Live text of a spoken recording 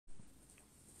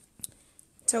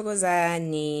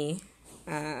Thokozani.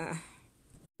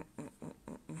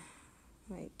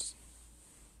 Wait.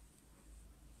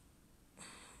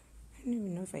 I don't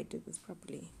even know if I did this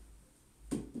properly.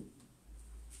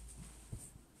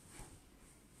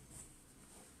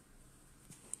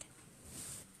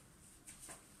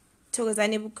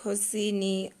 Thokozani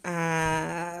Bukhosini.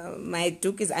 My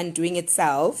duke is undoing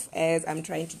itself as I'm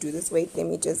trying to do this. Wait, let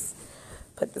me just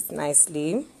put this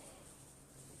nicely.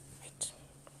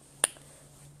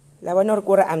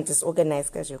 I'm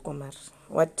disorganized.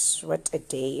 What a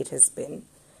day it has been.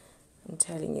 I'm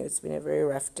telling you, it's been a very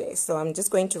rough day. So I'm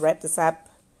just going to wrap this up.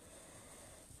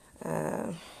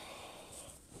 Wrap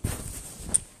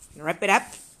it up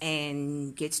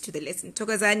and get to the lesson.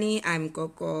 Thokozani, I'm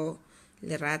Gogo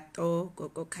Lerato,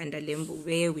 Gogo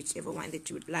Kandalembuwe, whichever one that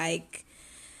you would like.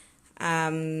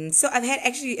 So I've had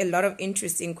actually a lot of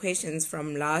interesting questions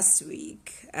from last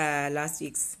week's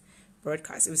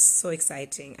broadcast. It was so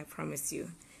exciting, I promise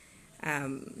you.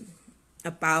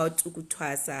 About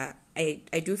ukutwasa,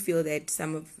 I do feel that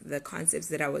some of the concepts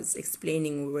that I was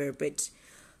explaining were a bit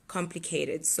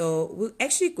complicated. So we're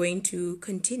actually going to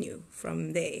continue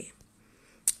from there.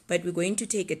 But we're going to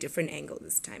take a different angle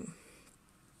this time.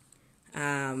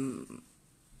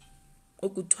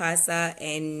 Ukutwasa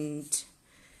and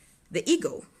the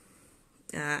ego.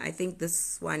 I think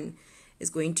this one is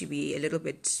going to be a little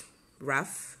bit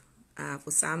rough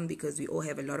for some, because we all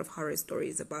have a lot of horror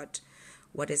stories about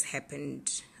what has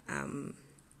happened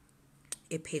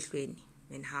ephehlweni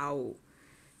and how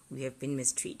we have been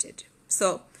mistreated.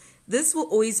 So this will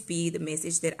always be the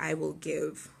message that I will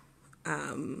give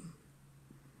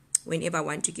whenever I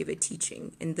want to give a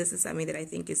teaching. And this is something that I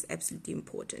think is absolutely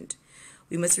important.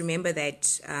 We must remember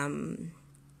that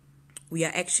we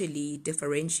are actually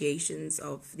differentiations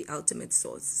of the ultimate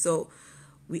source. So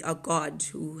we are God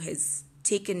who has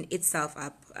taken itself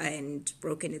up and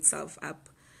broken itself up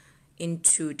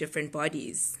into different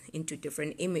bodies, into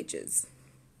different images,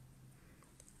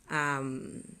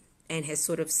 and has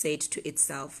sort of said to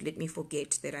itself, let me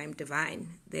forget that I'm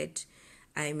divine, that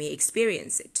I may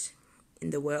experience it in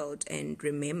the world and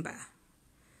remember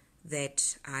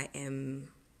that I am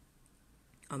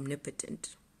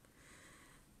omnipotent.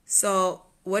 So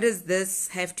what does this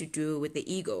have to do with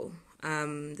the ego?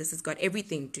 This has got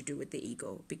everything to do with the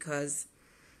ego, because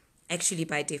actually,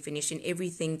 by definition,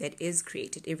 everything that is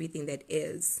created, everything that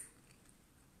is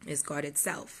God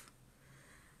itself.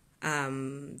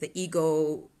 The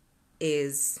ego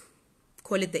is,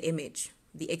 call it the image,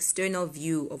 the external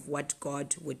view of what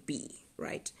God would be,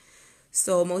 right?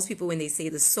 So most people, when they say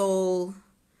the soul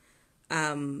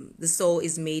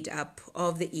is made up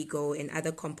of the ego and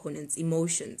other components,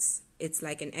 emotions. It's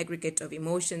like an aggregate of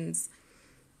emotions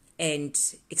and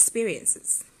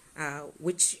experiences,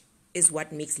 which is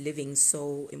what makes living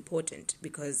so important,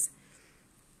 because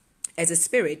as a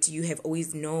spirit, you have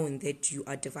always known that you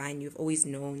are divine. You've always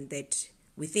known that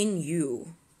within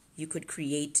you, you could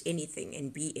create anything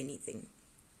and be anything.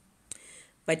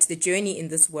 But the journey in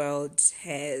this world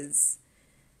has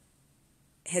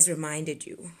reminded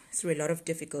you through a lot of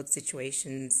difficult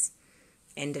situations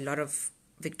and a lot of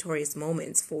victorious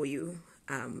moments for you,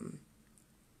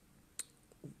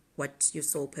 what your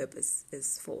soul purpose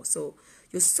is for. So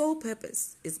your soul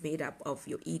purpose is made up of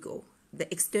your ego, the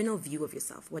external view of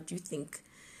yourself, what you think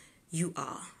you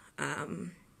are.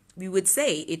 We would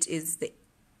say it is the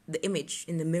image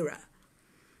in the mirror.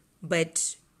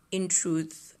 But in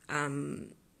truth,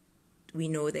 we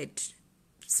know that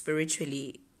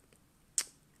spiritually,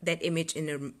 that image in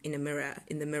the mirror,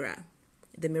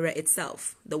 the mirror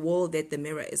itself, the wall that the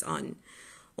mirror is on,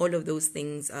 all of those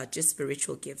things are just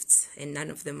spiritual gifts, and none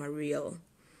of them are real.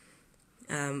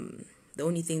 The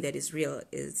only thing that is real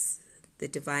is the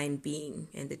divine being,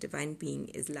 and the divine being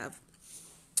is love.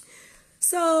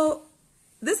 So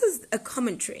this is a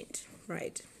common trend,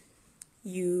 right?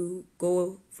 You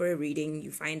go for a reading, you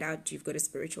find out you've got a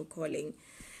spiritual calling,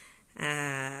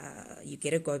 you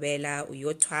get a gobela,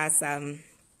 uyotwasa.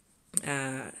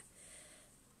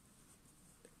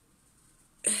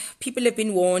 People have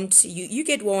been warned, you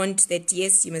get warned that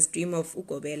yes, you must dream of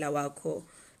ugobela wako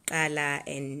qala,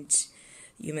 and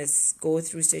you must go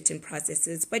through certain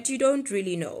processes, but you don't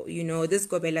really know. You know, this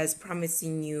gobela is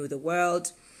promising you the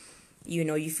world. You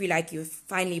know, you feel like you're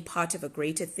finally part of a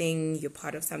greater thing, you're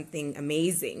part of something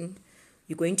amazing.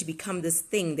 You're going to become this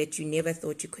thing that you never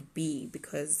thought you could be,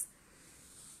 because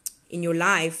in your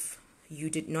life, you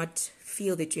did not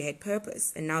feel that you had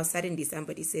purpose. And now suddenly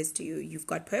somebody says to you, you've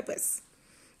got purpose.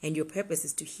 And your purpose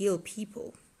is to heal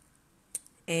people.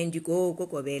 And you go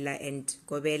gobela, and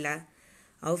gobela,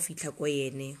 au fitla ko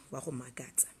yene wa go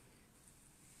makatsa.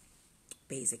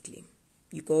 Basically.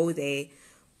 You go there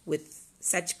with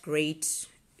such great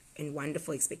and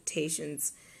wonderful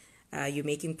expectations. You're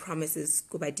making promises.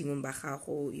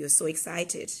 You're so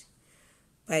excited.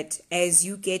 But as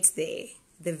you get there,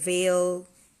 the veil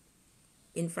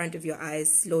in front of your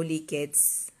eyes slowly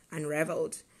gets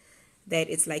unraveled. That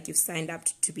it's like you've signed up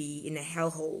to be in a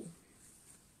hellhole.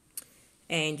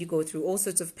 And you go through all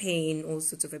sorts of pain, all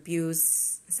sorts of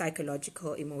abuse,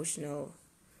 psychological, emotional,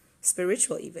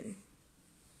 spiritual even.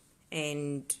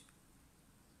 And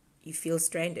you feel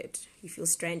stranded. You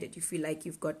feel like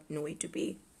you've got nowhere to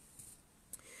be.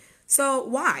 So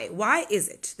why? Why is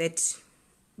it that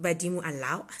Badimu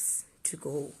allow us to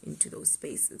go into those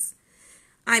spaces?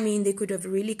 I mean, they could have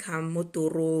really come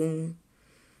motorong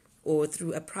or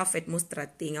through a prophet mo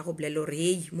strateng a go bolelo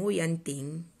re hey mo yang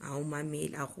teng a o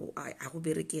mamela a go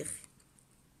berekege.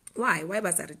 Why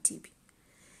ba sa re tibi?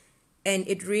 And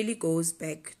it really goes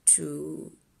back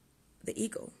to the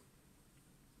ego.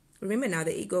 Remember now,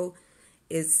 the ego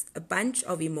is a bunch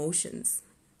of emotions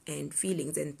and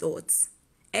feelings and thoughts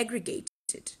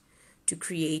aggregated to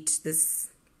create this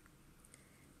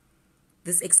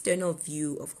external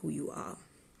view of who you are.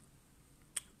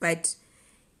 But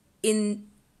in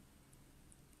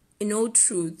all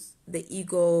truth, the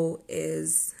ego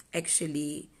is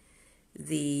actually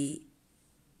the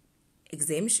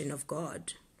exemption of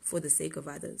God for the sake of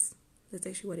others. That's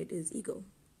actually what it is, ego.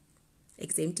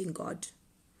 Exempting God,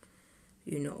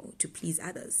 to please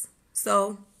others.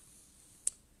 So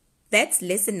that's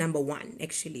lesson number 1,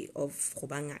 actually, of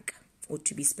Khobangaka, or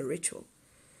to be spiritual.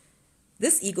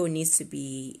 This ego needs to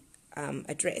be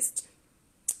addressed.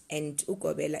 And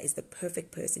Ukobela is the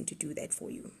perfect person to do that for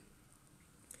you.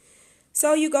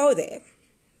 So you go there.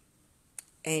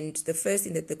 And the first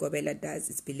thing that the Gobela does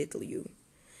is belittle you.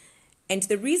 And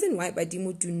the reason why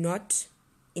Badimu do not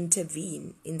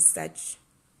intervene in such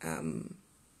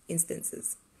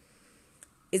instances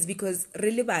is because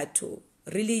really bato,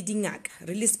 really dingak,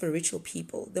 really spiritual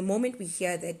people, the moment we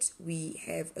hear that we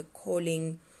have a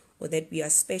calling or that we are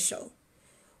special,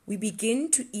 we begin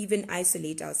to even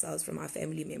isolate ourselves from our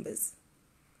family members.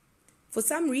 For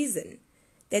some reason,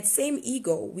 that same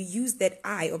ego, we use that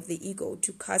eye of the ego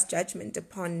to cast judgment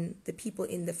upon the people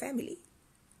in the family.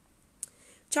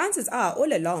 Chances are,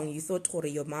 all along, you thought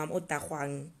your mom or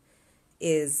Tahuang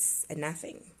is a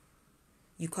nothing.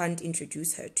 You can't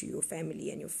introduce her to your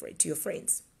family and to your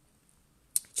friends.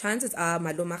 Chances are,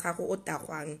 maloma gago o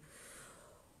Tahuang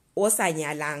o sa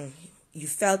nyalang, you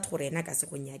felt gore ena ka se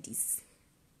go nyadise.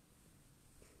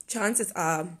 Chances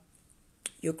are,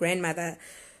 your grandmother,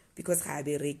 because ga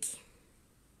bereki,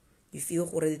 you feel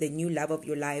the new love of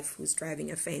your life who's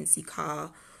driving a fancy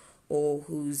car or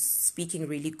who's speaking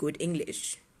really good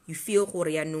English. You feel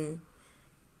yanu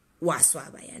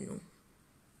waswaba yanu.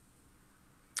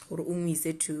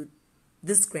 To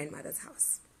this grandmother's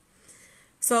house.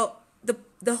 So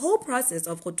the whole process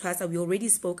of Khotwasa, we already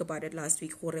spoke about it last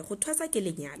week. Khotwasa ke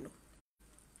lenyalo.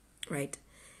 Right?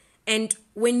 And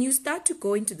when you start to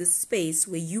go into this space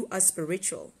where you are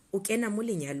spiritual, ukena mo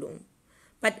lenyalong.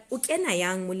 But ukena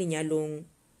yang mo lenyalong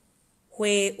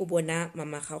where ubona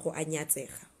mama gago a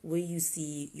nyatsega, where you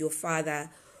see your father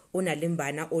ona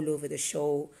limbana all over the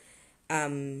show,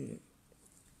 ele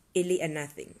a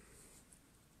nothing.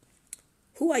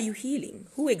 Who are you healing?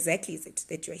 Who exactly is it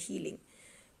that you're healing?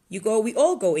 We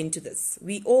all go into this.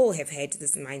 We all have had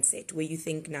this mindset where you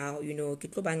think now, now,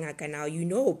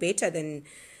 better than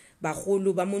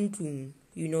bagolo ba montlung.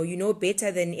 You know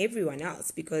better than everyone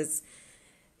else because,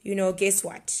 guess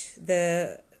what?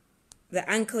 The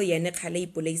uncle yene khale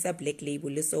ipolaisa black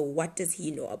label. So what does he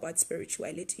know about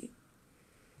spirituality?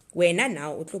 Wena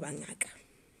now utlo bangaka.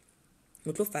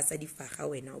 Utlo fasa di faga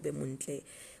wena ube montle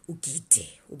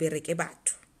ugite ubereke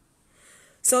batho.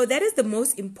 So that is the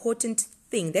most important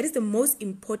thing. That is the most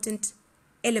important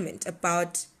element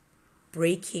about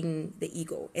breaking the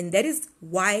ego. And that is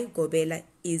why Gobela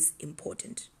is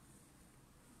important.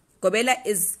 Gobela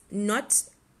is not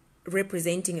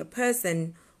representing a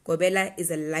person. Gobela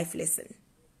is a life lesson.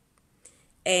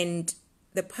 And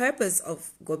the purpose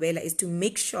of Gobela is to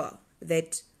make sure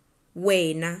that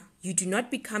when you do not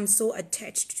become so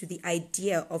attached to the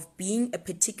idea of being a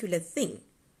particular thing,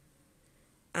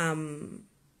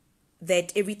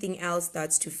 that everything else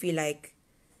starts to feel like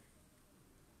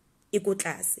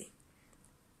ikotlase.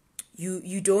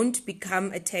 You don't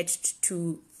become attached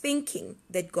to thinking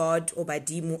that God or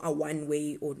Badimu are one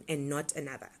way and not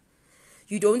another.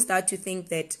 You don't start to think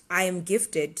that I am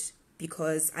gifted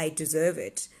because I deserve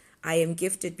it. I am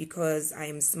gifted because I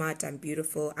am smart, I'm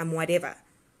beautiful, I'm whatever.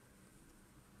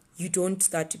 You don't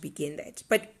start to begin that.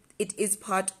 But it is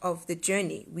part of the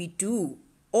journey. We do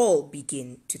all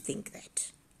begin to think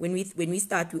that. When we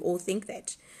start, we all think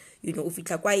that. You know,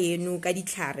 ufitla kwa yenu ka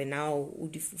ditlhare now, o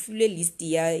di fule list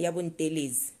ya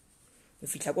bontelezi.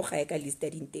 Ufitla ko gae ka list ya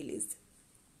dintelezi.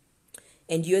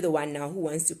 And you're the one now who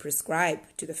wants to prescribe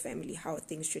to the family how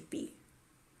things should be,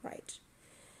 right?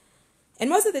 And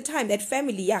most of the time, that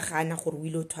family ya gana gore o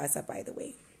ile thwasa, by the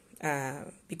way,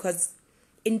 because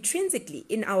intrinsically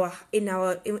in our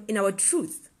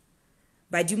truth,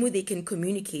 badimo they can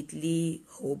communicate li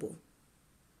hobo.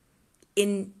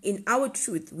 In our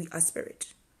truth, we are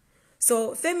spirit.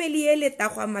 So family ele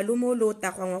tagwa malumo lo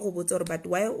tagwa ngwa go botsa gore but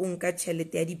why o nka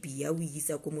tšhelete ya dibia o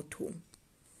isa ko mothong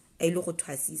a ile go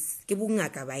thwasisa ke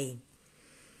bongaka ba eng.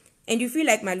 And you feel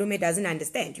like malume doesn't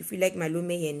understand. You feel like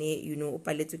malume yene, you know, o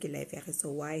paletswe ke life ya ge,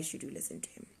 so why should you listen to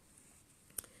him?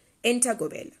 Enter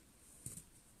Gobela.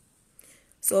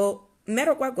 So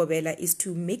mero kwa Gobela is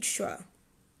to make sure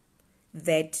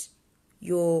that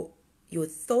your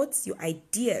thoughts, your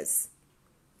ideas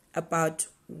about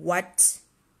what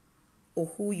or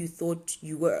who you thought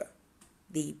you were,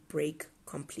 they break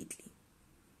completely.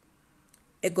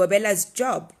 A Gobela's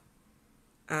job,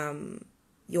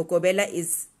 your Gobela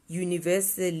is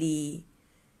universally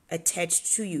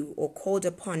attached to you or called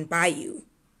upon by you.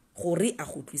 They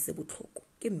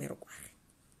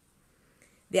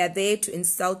are there to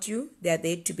insult you. They are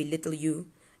there to belittle you.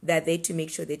 They are there to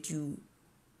make sure that you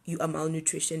are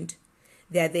malnutritioned.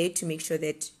 They are there to make sure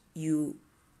that you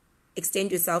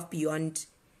extend yourself beyond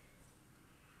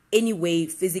any way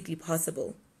physically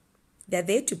possible. They are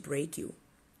there to break you.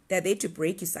 They are there to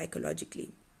break you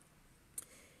psychologically.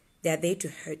 They are there to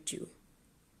hurt you.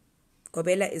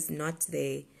 Gobela is not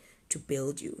there to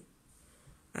build you.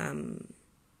 And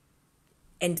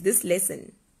this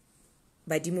lesson,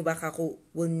 badimo ba gago,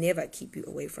 will never keep you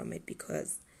away from it,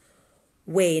 because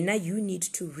wena you need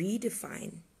to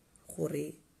redefine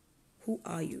gore, who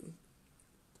are you?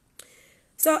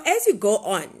 So as you go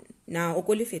on, now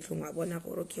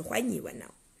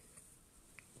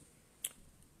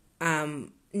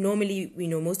normally, you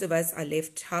know, most of us are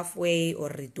left halfway or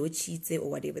redochite or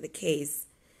whatever the case.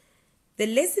 The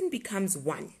lesson becomes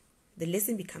one. The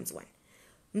lesson becomes one.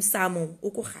 Msamo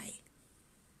uko gae.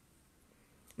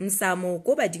 Msamo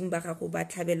ko badimo ba gago ba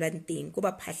tlhabelwang teng, ko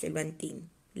ba phatlhelwang teng.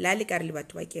 La le ka re le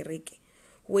batho ba kereke,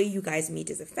 where you guys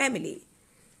meet as a family.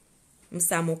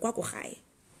 Msamo kwa ko gae.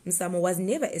 Msamo was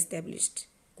never established.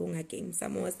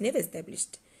 Msamo was never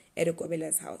established at a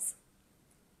Gobela's house.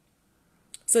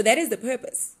 So that is the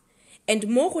purpose. And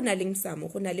mo go na le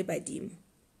msamo, go na le badimo.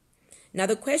 Now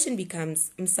the question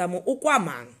becomes, msamo o kwa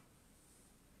mang?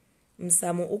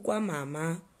 Msamo o kwa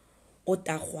mama, o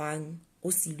tagwang, o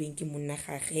silweng ke monna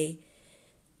gage,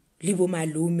 le bo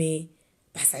malume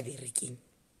ba sa berekeng.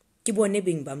 Ke bone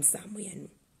beng ba msamo yano.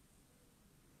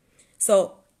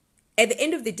 So at the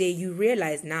end of the day, you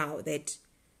realize now that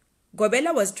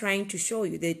Gobela was trying to show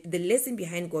you that the lesson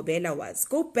behind Gobela was,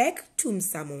 go back to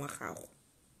msamo wa gago.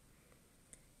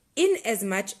 In as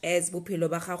much as bophelo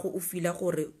ba gago o fila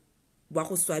gore wa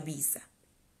go swabisa,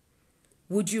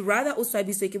 would you rather o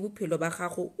swabiswe ke bophelo ba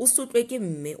gago o sotlwe ke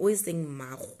mme o eseng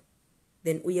mmago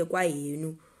than o ye kwa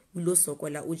yeno o lo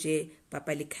sokola o je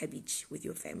papa le cabbage with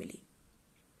your family?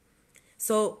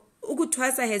 So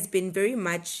ukuthwasa has been very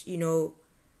much, you know,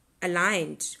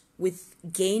 aligned with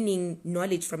gaining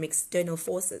knowledge from external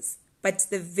forces, but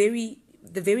the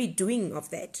very doing of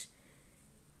that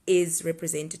is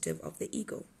representative of the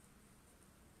ego,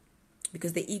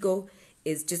 because the ego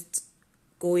is just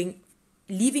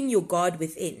leaving your God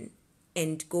within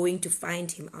and going to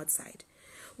find him outside,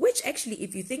 which actually,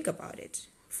 if you think about it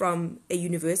from a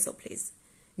universal place,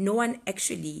 no one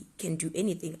actually can do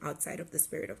anything outside of the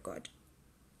Spirit of God,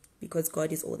 because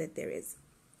God is all that there is.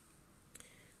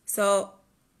 So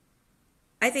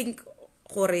I think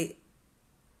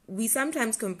we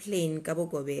sometimes complain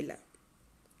kabo Gobela.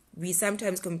 We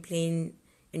sometimes complain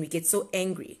and we get so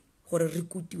angry. But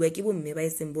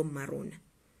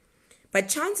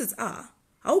chances are,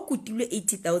 how could you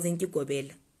 80,000 ke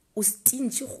Gobela?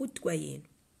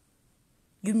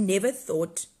 You never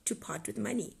thought to part with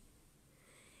money.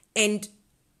 And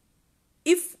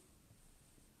if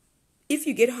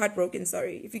you get heartbroken,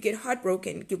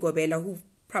 ke Gobela who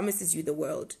promises you the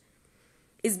world,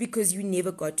 is because you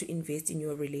never got to invest in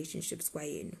your relationships kwa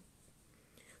yenu.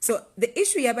 So the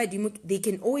issue yabadimo,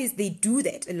 they do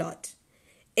that a lot.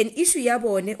 An issue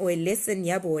yabone or a lesson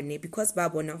yabone, because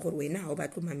babona gore wena ha o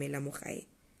batlo mamela mo gae,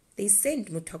 they send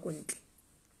motho ko ntle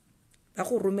ba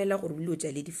go romela gore o lo ja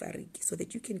le difariki, so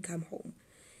that you can come home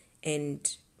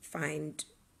and find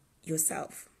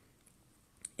yourself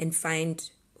and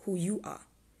find who you are.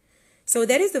 So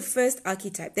that is the first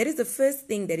archetype. That is the first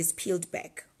thing that is peeled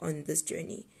back on this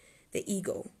journey, the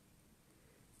ego.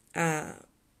 The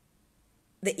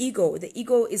ego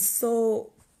is the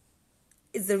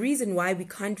reason why we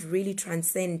can't really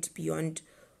transcend beyond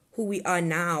who we are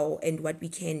now and what we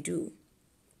can do.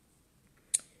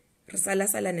 Because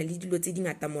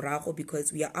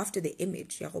we are after the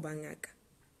image.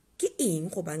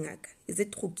 Is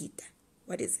it trukita?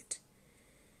 What is it?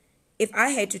 If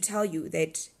I had to tell you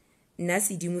that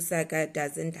Nasi Dimusaka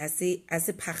doesn't ase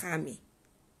pagame,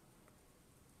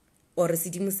 or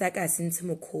Sidimusaka asinse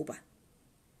mokoba,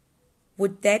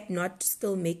 would that not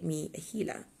still make me a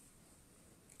healer?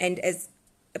 And as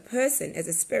a person, as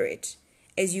a spirit,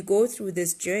 as you go through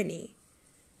this journey,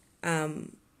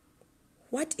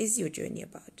 what is your journey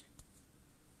about?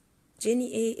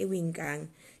 Journey Ewingang,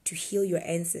 to heal your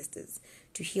ancestors,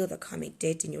 to heal the karmic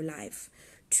debt in your life,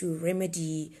 to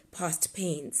remedy past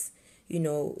pains,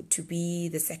 to be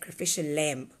the sacrificial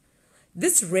lamb.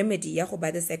 This remedy,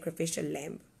 by the sacrificial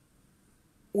lamb,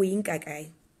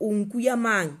 uinkakai,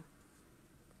 unkuyamang,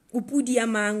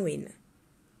 upudiyamang wena.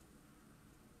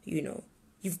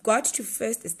 You've got to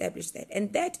first establish that.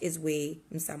 And that is where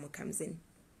Msamo comes in.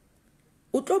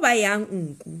 Utloba yang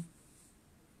unku,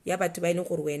 ya batho ba ileng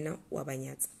gore wena wa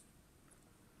banyatsa.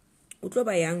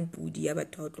 Utloba yang pudi, ya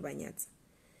batho ba banyatsa.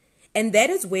 And that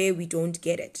is where we don't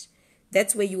get it.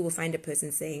 That's where you will find a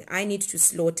person saying, I need to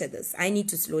slaughter this, I need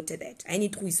to slaughter that, I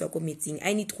need to isoko meeting,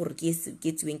 I need to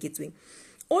get.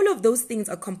 All of those things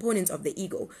are components of the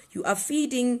ego. You are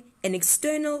feeding an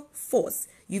external force.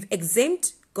 You've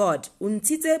exempt God out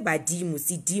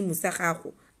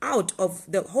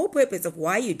of the whole purpose of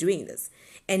why you're doing this.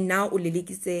 And now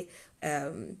ulilikise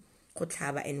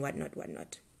kotlaba and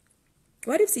whatnot.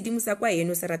 What if Sidimu Sakwa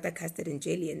yeno sarata casted in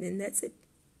jail and then that's it?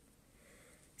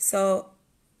 So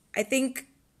I think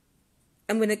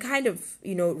I'm going to kind of,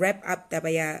 wrap up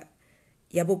Tabaya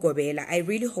Yabo Gobela. I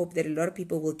really hope that a lot of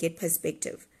people will get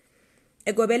perspective.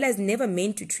 A Gobela is never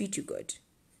meant to treat you good.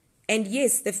 And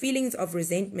yes, the feelings of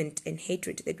resentment and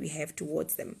hatred that we have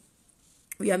towards them,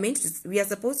 we are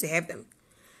supposed to have them.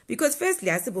 Because firstly,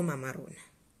 but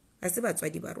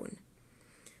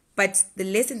the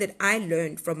lesson that I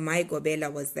learned from my Gobela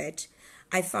was that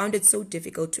I found it so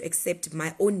difficult to accept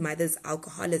my own mother's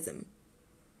alcoholism.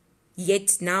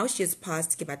 Yet now she has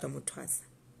passed Kibato Mutwaza.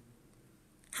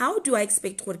 How do I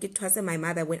expect my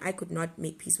mother when I could not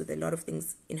make peace with a lot of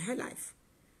things in her life?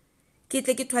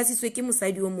 Anything.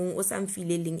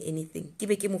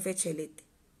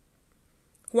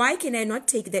 Why can I not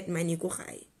take that money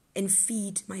and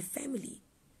feed my family?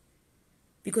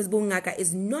 Because Bongaka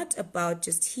is not about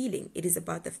just healing. It is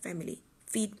about the family.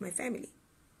 Feed my family.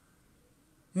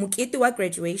 Mukete wa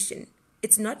graduation.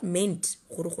 It's not meant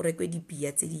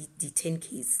di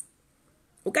 10Ks.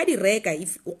 Uka di reka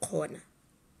if ukona.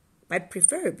 But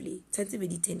preferably, tsanti be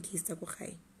di 10Ks tsa go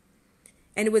gae.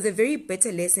 And it was a very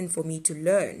bitter lesson for me to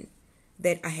learn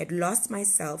that I had lost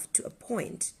myself to a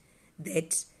point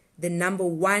that the number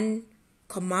one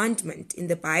commandment in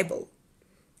the Bible,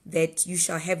 that you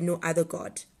shall have no other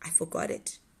God, I forgot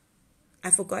it.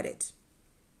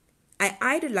 I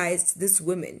idolized this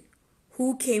woman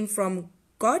who came from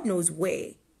God knows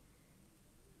where,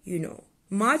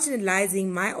 marginalizing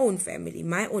my own family,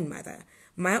 my own mother,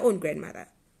 my own grandmother,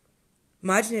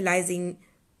 marginalizing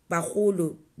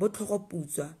bagolo botlhogo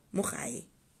putswa mo gae.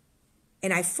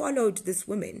 And I followed this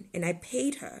woman and I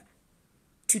paid her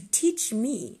to teach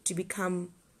me to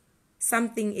become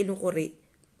something is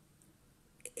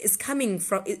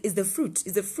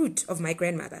the fruit of my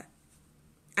grandmother.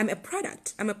 I'm a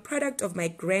product of my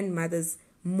grandmother's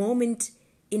moment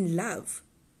in love.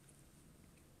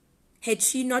 Had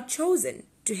she not chosen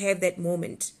to have that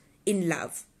moment in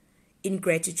love, in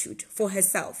gratitude for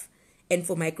herself and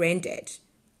for my granddad,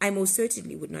 I most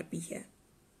certainly would not be here.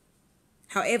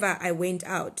 However, I went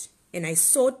out and I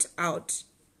sought out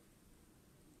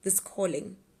this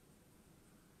calling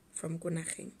from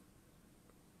Kunaching.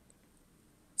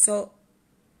 So,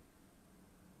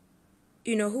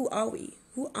 who are we?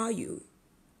 Who are you?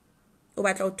 Do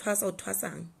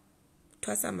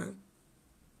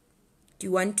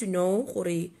you want to know,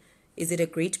 is it a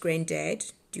great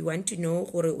granddad? Do you want to know,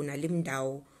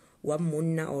 unalimdao wa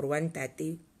munna or wan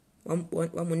tate, wa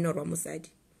munna or wa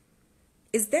musadi?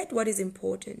 Is that what is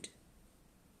important?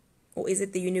 Or is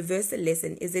it the universal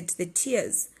lesson? Is it the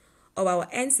tears of our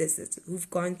ancestors who've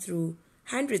gone through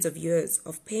hundreds of years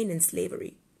of pain and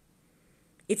slavery?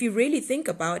 If you really think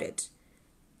about it,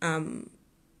 5-6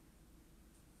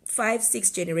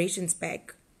 generations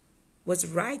back was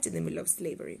right in the middle of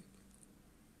slavery.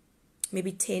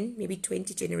 Maybe 10, maybe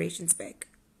 20 generations back.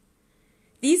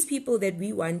 These people that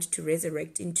we want to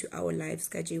resurrect into our lives,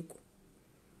 Kajeko,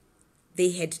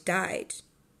 they had died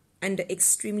under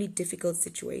extremely difficult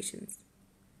situations.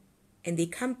 And they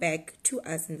come back to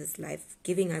us in this life,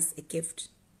 giving us a gift.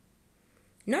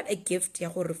 Not a gift ya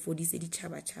gore fodise di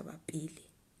chaba chaba pele,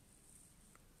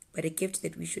 but a gift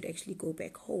that we should actually go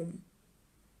back home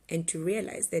and to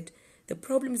realize that the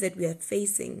problems that we are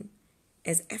facing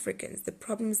as Africans, the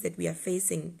problems that we are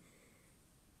facing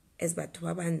as batho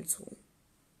ba bantsho,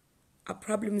 are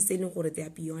problems tse leng gore they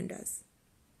are beyond us.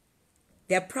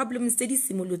 They are problems tse di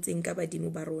simolotseng ka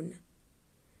badimo ba rona.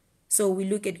 So we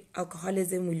look at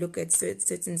alcoholism, we look at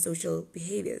certain social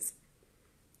behaviors,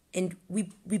 and we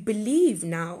believe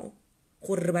now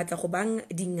gore re batla go bang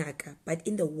dingaka, but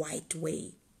in the white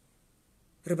way.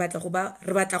 Re batla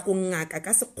go ngaka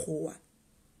ka sekgowa.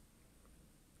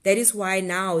 That is why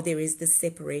now there is this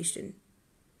separation.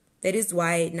 That is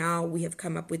why now we have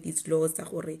come up with these laws that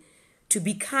to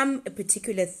become a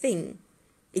particular thing,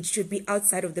 it should be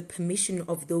outside of the permission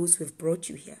of those who have brought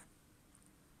you here.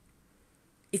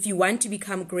 If you want to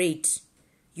become great,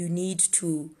 you need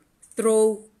to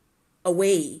throw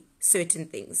away certain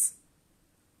things,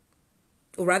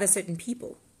 or rather certain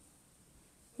people.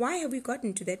 Why have we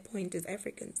gotten to that point as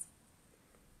Africans,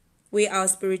 where our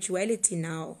spirituality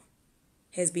now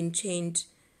has been chained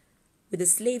with a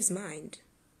slave's mind?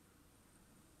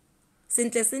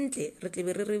 Simple, re tle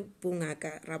be re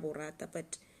bongaka ra borata,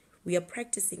 but we are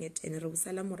practicing it and re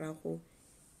sala morago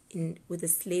with a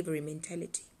slavery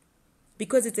mentality,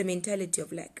 because it's a mentality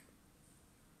of lack.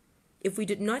 If we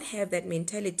did not have that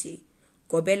mentality,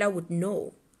 Gobela would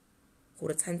know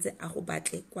gore tshantse a go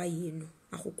batle kwa yeno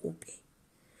a go kope.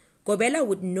 Gobela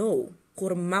would know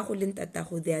gore mmago le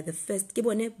ntatago they are the first, ke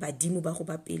bone badimo ba go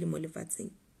ba pele mo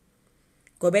lefatsheng.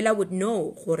 Gobela would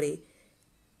know gore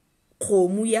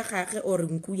kgomo ya gage or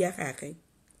nku ya gage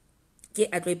ke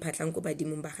a tlo iphatlang ko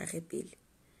badimong ba gage pele.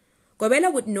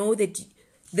 Gobela would know that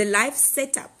the life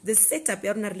setup, the setup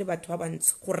ya rona re le batho ba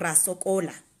bantsho go ra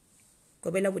sokola.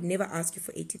 Gobela would never ask you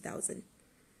for 80,000.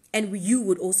 And you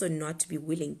would also not be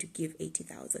willing to give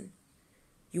 80,000.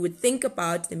 You would think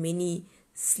about the many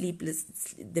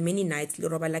nights le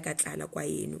robala ka tlala kwa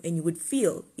eno, and you would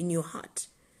feel in your heart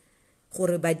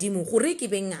gore badimo gore ke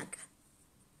be ngaka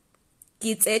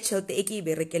ke tse tšhelete e ke e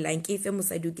berekelang ke fe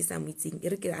mosadi o ke sa mo itseng e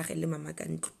re ke agele mama ka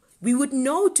ntlo. We would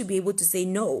know to be able to say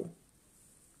no.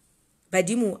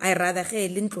 Badimo I rather ge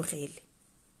le ntlogele.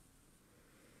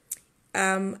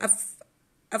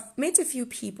 I've met a few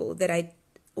people that I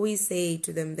always say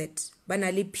to them that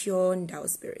banali pure Ndao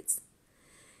spirits.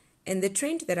 And the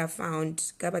trend that I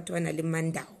found, ka batho ba na le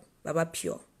mandao, baba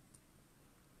pure,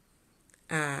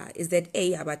 is that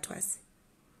A, abatwas.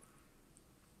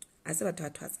 Ase batho ba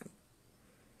twasang.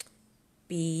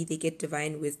 B, they get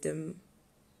divine wisdom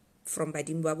from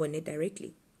badimo ba bone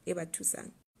directly. E ba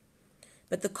thusang.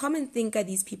 But the common thing ka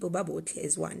these people ba botlhe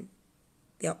is one,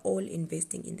 they are all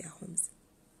investing in their homes.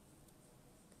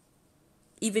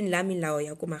 Even la milao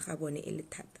ya ko magabone e le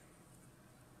thata.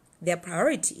 Their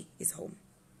priority is home.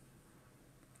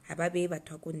 Hababe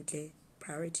batho ko ntle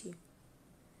priority.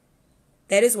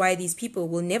 That is why these people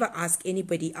will never ask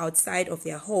anybody outside of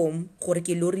their home gore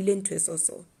ke lorile ntwe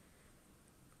so,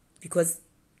 because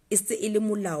it's the ile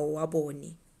molao wa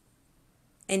bone.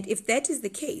 And if that is the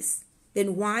case,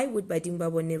 then why would badimo ba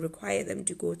bone require them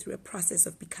to go through a process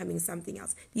of becoming something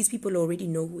else? These people already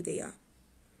know who they are.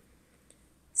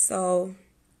 So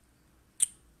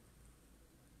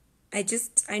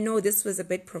I know this was a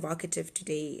bit provocative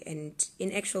today, and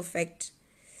in actual fact,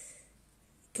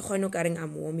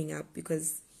 I'm warming up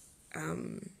because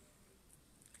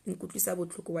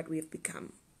what we have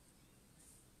become.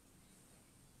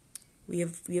 We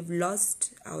have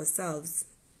lost ourselves,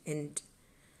 and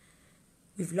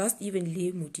we've lost even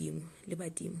le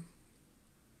badimo.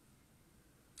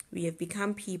 We have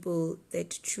become people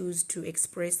that choose to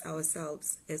express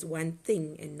ourselves as one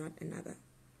thing and not another.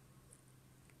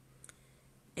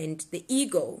 And the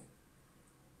ego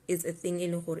is a thing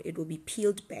in which it will be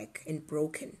peeled back and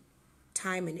broken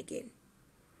time and again.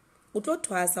 Utlo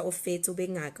twasa o fetso be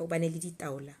ngaka o bane le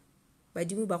ditaola.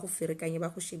 Badimo ba go ferekanya ba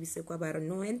go shebise kwa ba re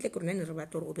no entle ke rona ne re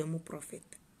batla o be mo prophet.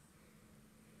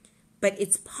 But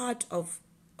it's part of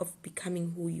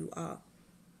becoming who you are.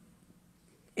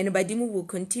 And badimo will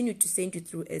continue to send you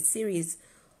through a series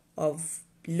of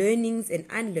learnings and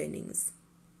unlearnings,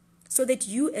 so that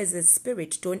you as a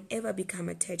spirit don't ever become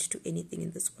attached to anything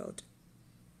in this world.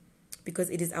 Because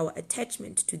it is our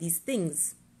attachment to these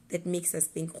things that makes us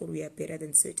think we are better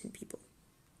than certain people.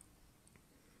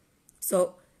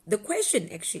 So the question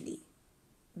actually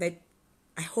that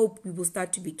I hope we will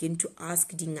start to begin to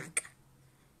ask dingaka.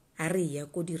 ya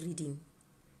ko di reading,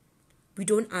 we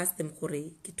don't ask them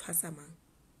gore ke thwasa mang,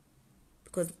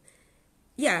 because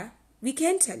yeah, we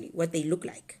can tell you what they look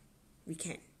like, we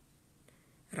can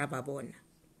rababona,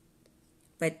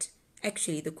 but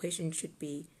actually the question should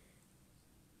be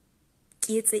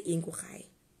ke etse eng go gae,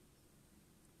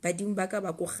 badimo ba ka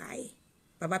ba go gae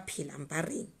ba ba phelang ba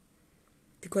reng,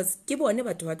 because ke bone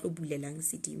batho ba tlo bulelang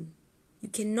sedimo. You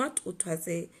cannot o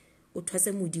thwase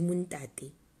modimo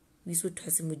ntate o iso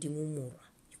thwase modimo morwa,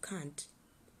 you can't.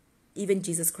 Even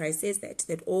Jesus Christ says that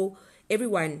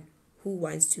everyone who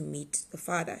wants to meet the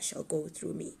Father shall go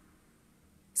through me.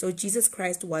 So Jesus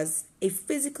Christ was a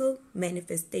physical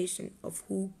manifestation of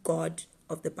who God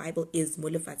of the Bible is mo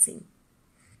lefatsheng.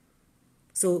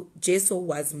 So Jesu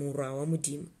was morwa wa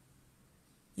modimo.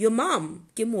 Your mom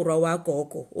ke morwa wa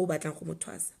gogo o batlang go mo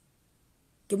thwasa,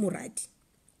 ke moradi.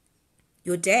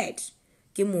 Your dad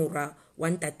ke morwa wa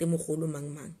ntate mogolo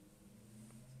mang mang.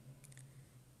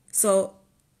 So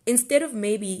instead of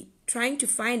maybe trying to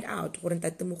find out gore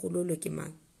ntate mogolo lo ke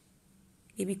mang,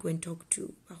 maybe go and talk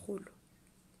to bagolo.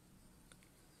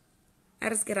 A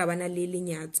re se ke ra bana le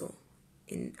lenyatso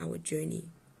in our journey.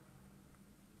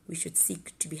 We should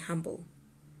seek to be humble.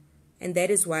 And that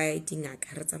is why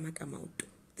dingaka re tsamaya ka maoto.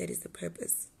 That is the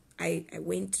purpose. I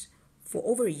went for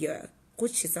over a year go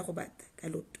tshisa go bata ka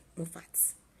loto mo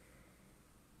fatshe.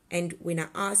 And when I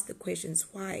asked the questions,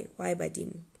 why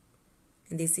badimo?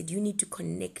 And they said, you need to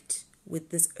connect with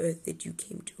this earth that you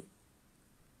came to.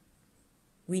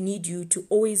 We need you to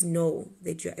always know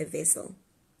that you're a vessel.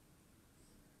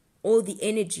 All the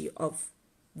energy of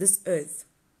this earth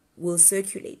will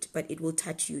circulate, but it will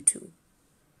touch you too.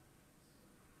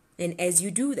 And as you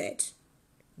do that,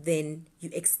 then you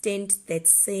extend that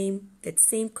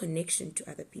same connection to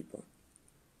other people.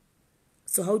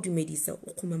 So how do medisa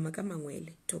o khumama ka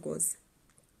mangwele thokoza?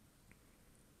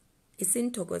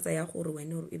 Isn't thokoza ya gore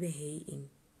wena o ebe hey eng?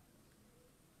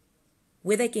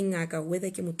 Whether ke ngaka, whether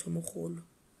ke motho mogolo,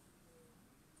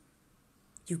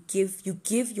 you give your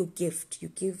gift, you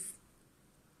give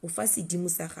o fa sedimo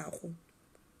sa gago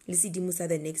le sedimo sa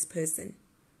the next person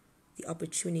the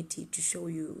opportunity to show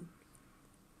you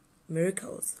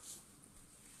miracles.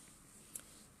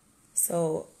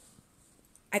 So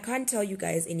I can't tell you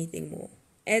guys anything more.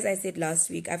 As I said last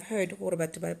week, I've heard gore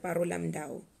batho ba parola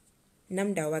mdao.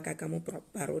 Namdao wa ka ka mo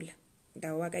parola.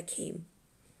 Mdao wa ka came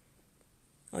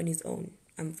on his own.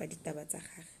 Amfa ditaba tsa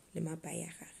gagwe le mabaya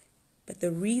gagwe. But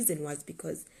the reason was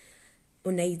because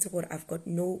ona itse gore I've got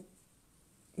no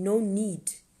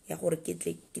need ya gore ke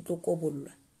tlo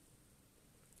kobolwa.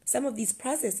 Some of these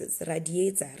processes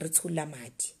radiates re tshula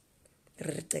madi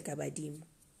re teka badimo,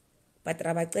 but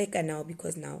ra ba teka now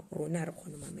because now rona re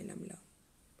khona mamela mlao.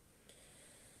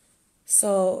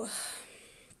 So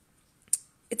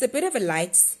it's a bit of a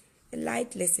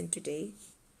light lesson today.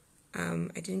 I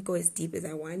didn't go as deep as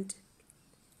I want,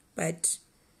 but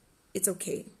it's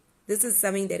okay. This is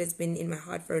something that has been in my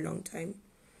heart for a long time.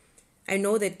 I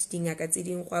know that dingaka tse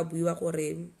ding go buiwa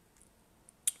gore,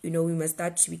 we must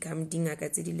start to become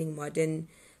dingaka tse di leng modern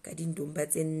ka dindumba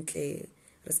tse ntle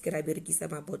re se ra berekisa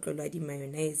mabotlolo a di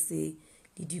mayonnaise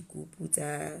le dikupu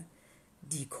tsa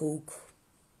di coke.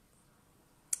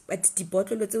 But di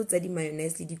botlolo tseo tsa di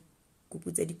mayonnaise le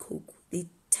dikupu tsa di coke, they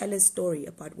tell a story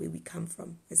about where we come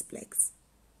from as blacks.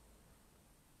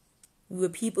 We were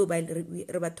people by re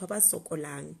batho ba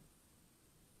sokolang.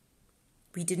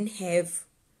 We didn't have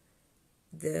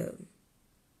the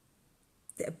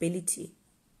ability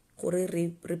gore re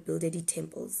build the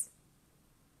temples.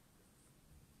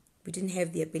 We didn't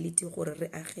have the ability gore re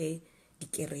age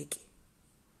dikereke.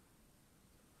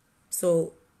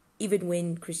 So even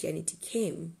when Christianity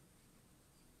came,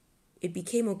 it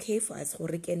became okay for us gore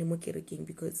re kene mo kerekeng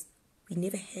because we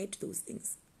never had those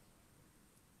things.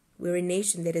 We're a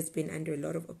nation that has been under a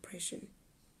lot of oppression.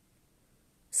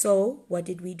 So what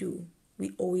did we do?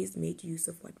 We always made use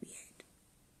of what we had.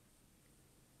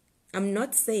 I'm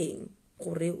not saying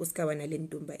gore o ska bana le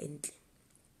ntumba entle.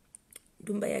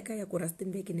 Ntumba ya ka ya ko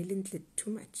Rustenburg ne le ntle too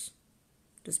much.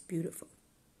 It was beautiful.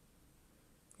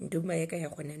 Ntumba ya ka ya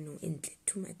gona no entle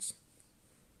too much.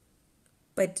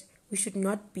 But we should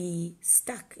not be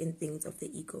stuck in things of the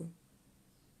ego.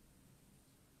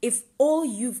 If all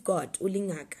you've got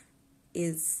ulingaka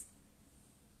is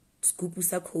skupu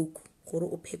sa coke gore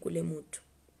o phekole motho,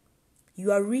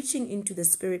 you are reaching into the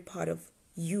spirit part of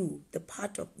you, the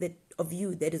part of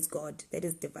you that is God, that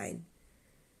is divine.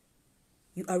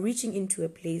 You are reaching into a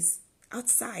place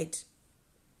outside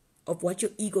of what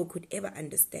your ego could ever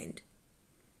understand.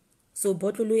 So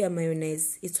botlolo ya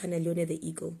mayonnaise e tshwana le yone the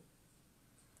ego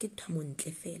ke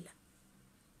thamontle fela.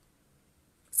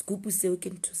 Skupu seo ke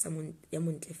ntho sa ya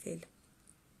montle fela.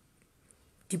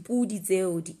 Dipudi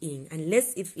tseo di eng,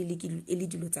 unless if e le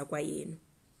dilo tsa kwa eno.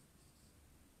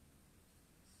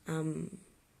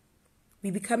 We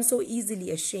become so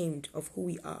easily ashamed of who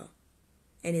we are.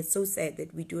 And it's so sad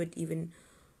that we do it even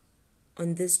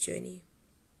on this journey,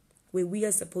 where we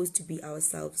are supposed to be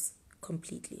ourselves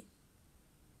completely.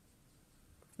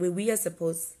 Where we are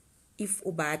supposed, if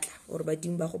o batla or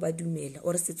badimo ba go ba dumela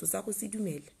or setso sa go se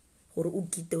dumela gore o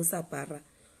gite o sa apara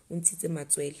o ntshitse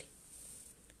matswele,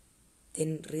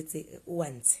 then re tse o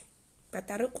wantse. But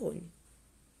a re kgone.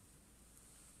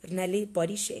 Re na le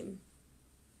body shame.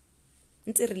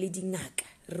 Ntse re le dingaka,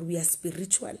 we are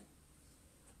spiritual.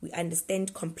 We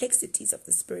understand complexities of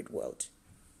the spirit world.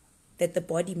 That the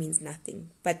body means nothing,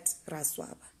 but ra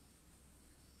swaba.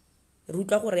 Re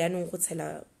utlwa gore yanong go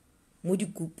tshela mo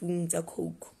digupung tsa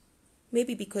coke.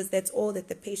 Maybe because that's all that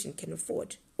the patient can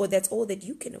afford, or that's all that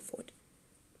you can afford,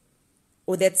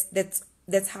 or that's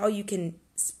how you can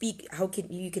speak, how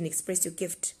you can express your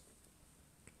gift.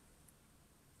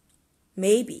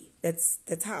 Maybe that's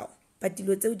how. But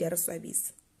dilo tseo di a re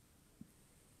swabisa.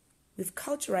 We've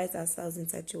culturized ourselves in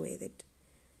such a way that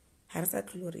ha re sa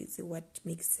tlhole re itse what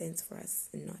makes sense for us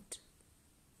and not.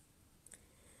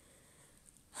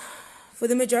 For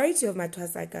the majority of my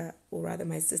Twasaka, or rather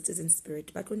my sisters in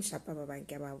spirit, who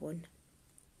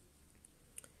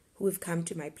have come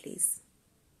to my place,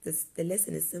 the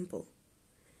lesson is simple.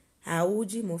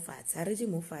 Because you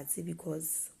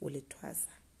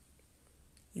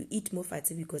eat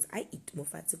mofati because I eat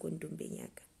mofati.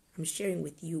 I'm sharing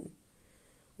with you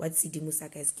what Sidi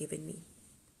Musaka has given me.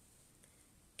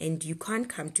 And you can't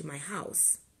come to my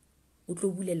house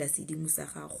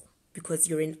because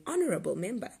you're an honorable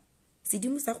member. Sidi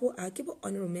Musaka are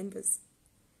honorable members.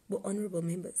 Honorable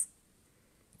members.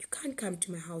 You can't come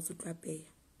to my house with Rape.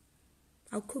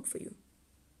 I'll cook for you.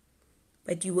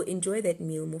 But you will enjoy that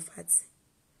meal, Mufats.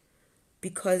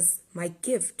 Because my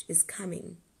gift is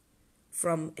coming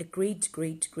from a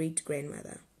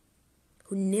great-great-great-grandmother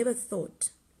who never thought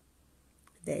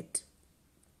that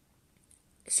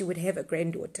she would have a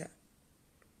granddaughter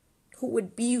who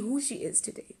would be who she is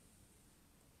today.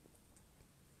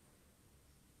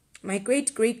 My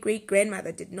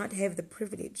great-great-great-grandmother did not have the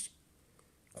privilege.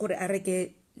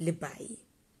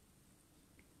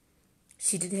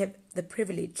 She did have the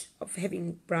privilege of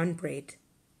having brown bread.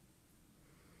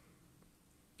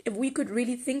 If we could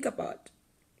really think about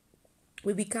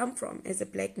where we come from as a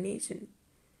black nation,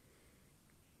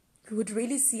 we would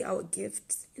really see our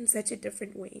gifts in such a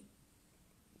different way.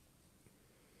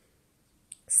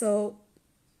 So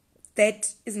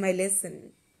that is my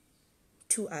lesson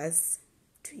to us,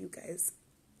 to you guys.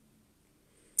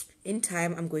 In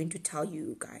time, I'm going to tell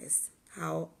you guys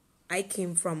how I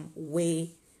came from where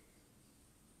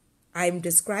I'm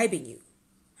describing you.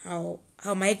 How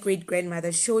my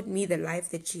great-grandmother showed me the life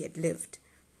that she had lived.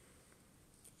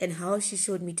 And how she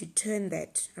showed me to turn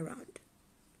that around.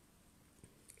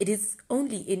 It is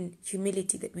only in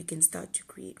humility that we can start to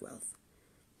create wealth.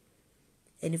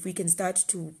 And if we can start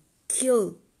to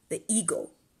kill the ego,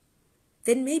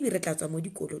 then maybe re tla tswa mo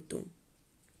dikolotong.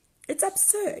 It's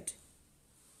absurd.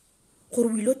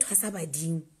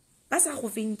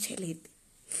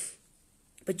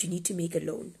 But you need to make a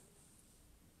loan.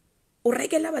 O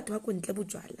rekela batho ba ko ntle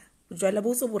bojwala. Bojwala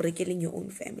bo so bo rekeleng your own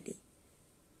family.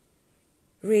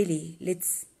 Really,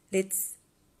 let's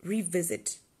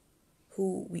revisit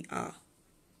who we are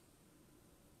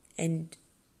and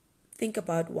think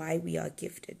about why we are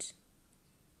gifted.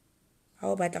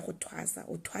 How about go twasa?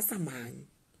 O twasa mang?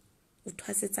 O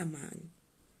twasetsa mang?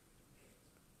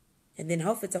 And then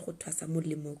how fetsa go twasa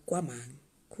molemo kwa mang?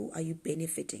 Who are you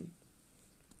benefiting?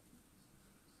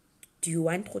 Do you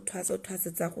want go twasa o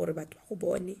twasetsa gore batho ba go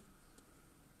bone?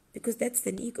 Because that's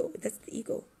the ego. That's the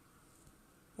ego.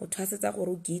 O twasetsa gore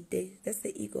o gite. That's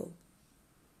the ego.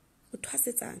 O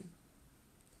twasetsang.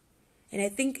 And I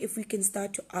think if we can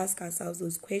start to ask ourselves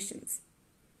those questions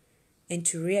and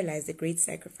to realize the great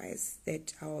sacrifice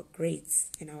that our greats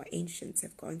and our ancients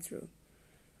have gone through,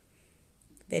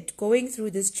 that going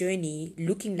through this journey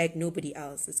looking like nobody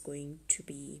else is going to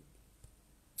be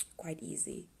quite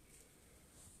easy.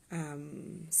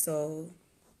 So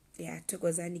yeah,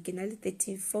 Tokozani, ke na le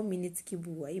 34 minutes ki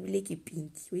bua ebile ke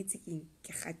pinki o itse ke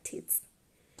kgathetse.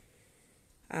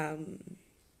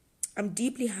 I'm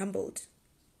deeply humbled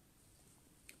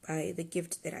by the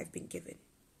gift that I've been given,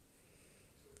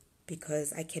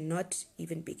 because I cannot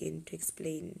even begin to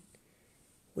explain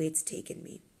where it's taken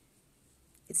me.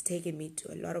 It's taken me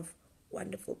to a lot of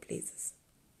wonderful places,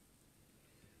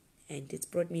 and it's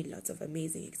brought me lots of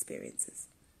amazing experiences.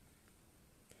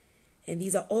 And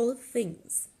these are all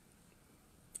things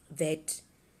that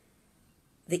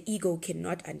the ego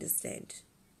cannot understand.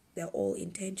 They're all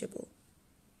intangible.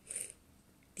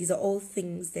 These are all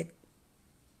things that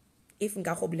if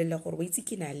nka go bolelela gore wa itse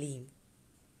ke na leng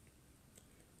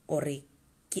or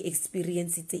ke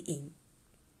experience tse eng,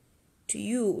 to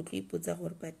you o tlo ipotsa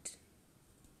gore but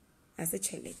a se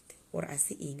tšhelete or a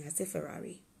se eng, a se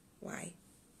Ferrari.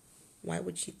 Why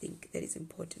would she think that is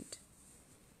important?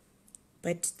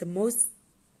 But the most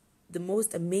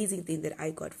amazing thing that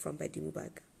I got from Badimo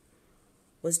Baka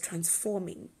was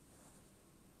transforming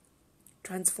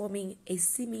a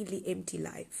seemingly empty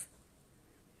life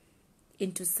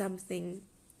into something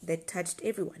that touched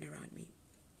everyone around me.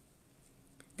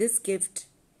 This gift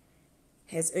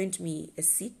has earned me a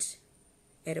seat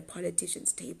at a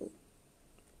politician's table.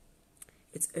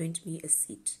 It's earned me a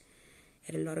seat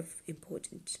at a lot of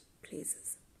important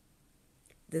places.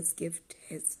 This gift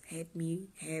has had me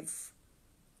have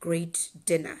great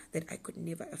dinner that I could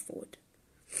never afford.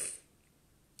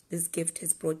 This gift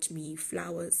has brought me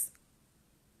flowers.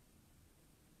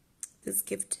 This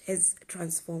gift has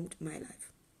transformed my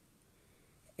life.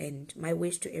 And my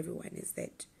wish to everyone is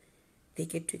that they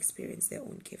get to experience their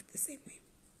own gift the same way.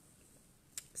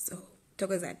 So,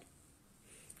 Thokozani,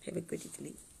 have a good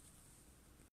evening.